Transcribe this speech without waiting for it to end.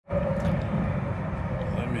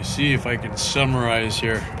me see if I can summarize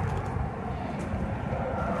here.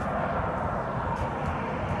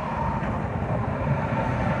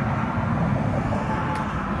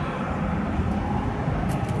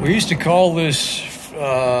 We used to call this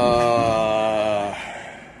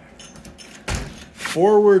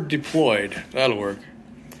forward deployed. That'll work.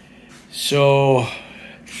 So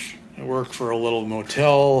I work for a little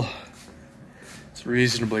motel. It's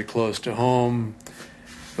reasonably close to home,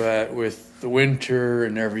 but with the winter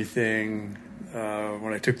and everything,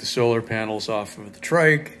 when I took the solar panels off of the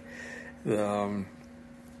trike, I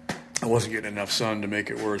wasn't getting enough sun to make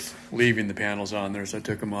it worth leaving the panels on there, so I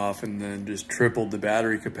took them off and then just tripled the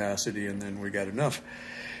battery capacity, and then we got enough.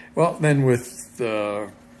 Well, then with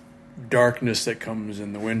the darkness that comes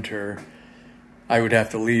in the winter, I would have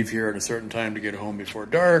to leave here at a certain time to get home before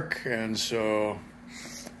dark, and so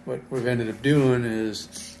what we've ended up doing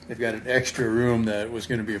is they've got an extra room that was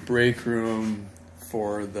going to be a break room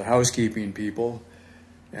for the housekeeping people,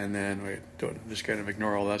 and then we don't just kind of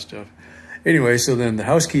ignore all that stuff. Anyway, so then the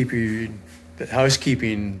housekeeping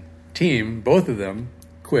team, both of them,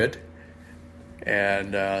 quit,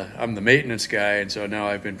 and I'm the maintenance guy, and so now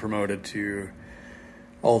I've been promoted to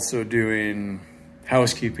also doing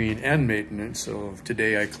housekeeping and maintenance. So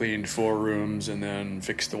today I cleaned 4 rooms and then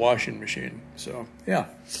fixed the washing machine. So yeah,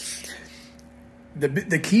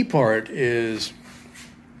 the key part is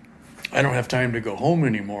I don't have time to go home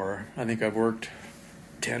anymore. I think I've worked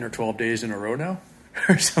 10 or 12 days in a row now.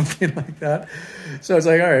 Or something like that. So it's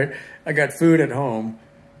like, all right, I got food at home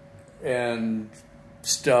and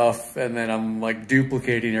stuff, and then I'm like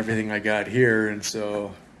duplicating everything I got here, and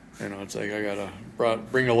so, you know, it's like I gotta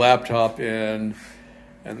bring a laptop in,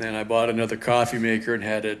 and then I bought another coffee maker and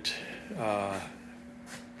had it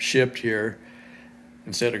shipped here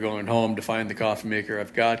instead of going home to find the coffee maker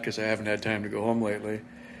I've got, because I haven't had time to go home lately,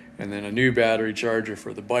 and then a new battery charger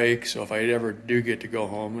for the bike, so if I ever do get to go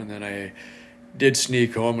home, and then I did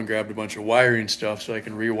sneak home and grabbed a bunch of wiring stuff so I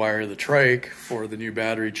can rewire the trike for the new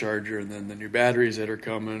battery charger, and then the new batteries that are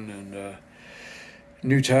coming, and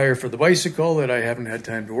new tire for the bicycle that I haven't had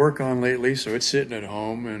time to work on lately, so it's sitting at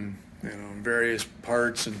home, and you know, various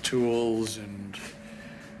parts and tools and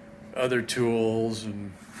other tools,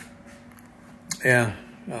 and yeah,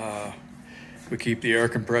 we keep the air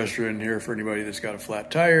compressor in here for anybody that's got a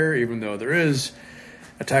flat tire, even though there is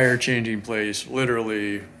a tire changing place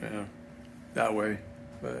literally that way,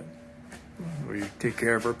 but we take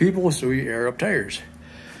care of our people, so we air up tires.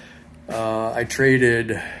 I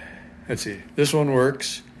traded, let's see, this one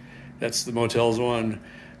works. That's the motel's one.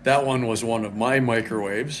 That one was one of my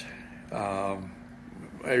microwaves. I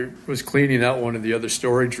was cleaning out one of the other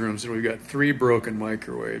storage rooms, and we've got 3 broken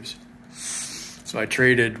microwaves. So I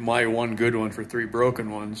traded my one good one for 3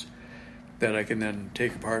 broken ones that I can then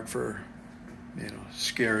take apart for, you know,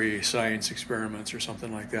 scary science experiments or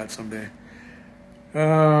something like that someday.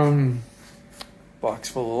 Box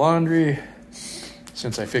full of laundry.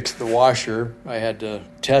 Since I fixed the washer, I had to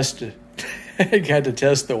test it. I had to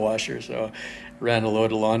test the washer, so ran a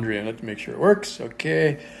load of laundry in it to make sure it works.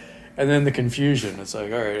 Okay. And then the confusion. It's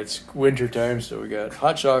like, all right, it's winter time, so we got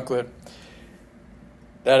hot chocolate.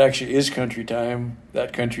 That actually is country time.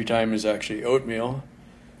 That country time is actually oatmeal.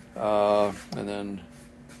 And then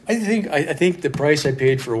I think the price I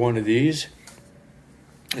paid for one of these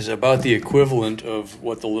is about the equivalent of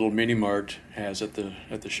what the little mini mart has at the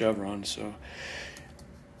Chevron. So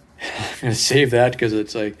I'm gonna save that, because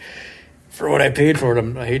it's like, for what I paid for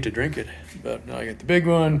it, I hate to drink it. But now I got the big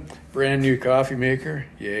one, brand new coffee maker,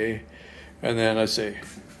 yay. And then I say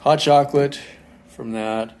hot chocolate from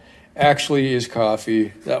that actually is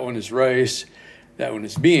coffee. That one is rice. That one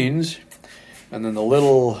is beans. And then the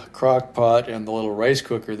little crock pot and the little rice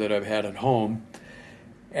cooker that I've had at home.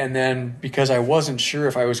 And then, because I wasn't sure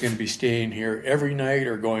if I was going to be staying here every night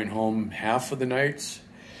or going home half of the nights,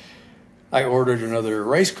 I ordered another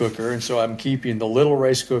rice cooker, and so I'm keeping the little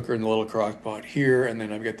rice cooker and the little crock pot here, and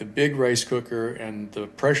then I've got the big rice cooker and the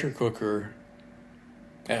pressure cooker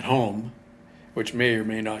at home, which may or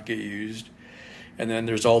may not get used. And then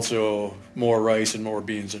there's also more rice and more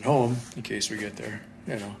beans at home in case we get there,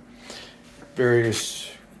 you know. Various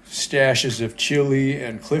stashes of chili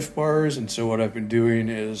and Cliff Bars, and so what I've been doing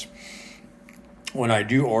is, when I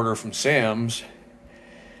do order from Sam's,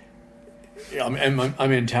 I'm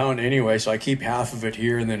in town anyway, so I keep half of it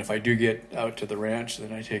here, and then if I do get out to the ranch,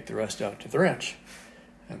 then I take the rest out to the ranch.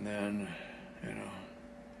 And then, you know,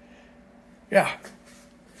 yeah.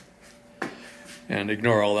 And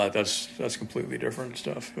ignore all that, that's completely different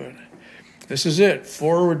stuff, but this is it,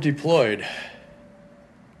 forward deployed.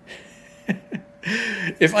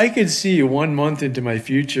 If I could see 1 month into my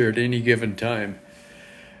future at any given time,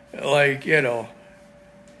 Like,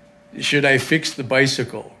 should I fix the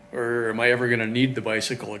bicycle? Or am I ever going to need the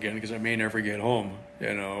bicycle again because I may never get home?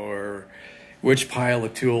 Or which pile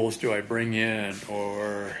of tools do I bring in?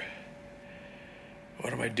 Or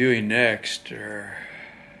what am I doing next? Or,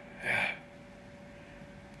 yeah.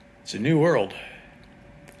 It's a new world.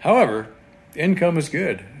 However, income is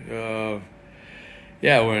good.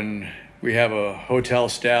 When we have a hotel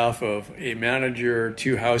staff of a manager,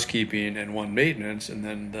 2 housekeeping, and 1 maintenance, and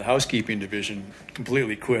then the housekeeping division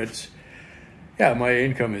completely quits, my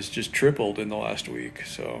income has just tripled in the last week.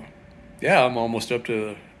 So, I'm almost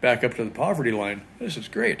back up to the poverty line. This is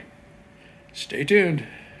great. Stay tuned.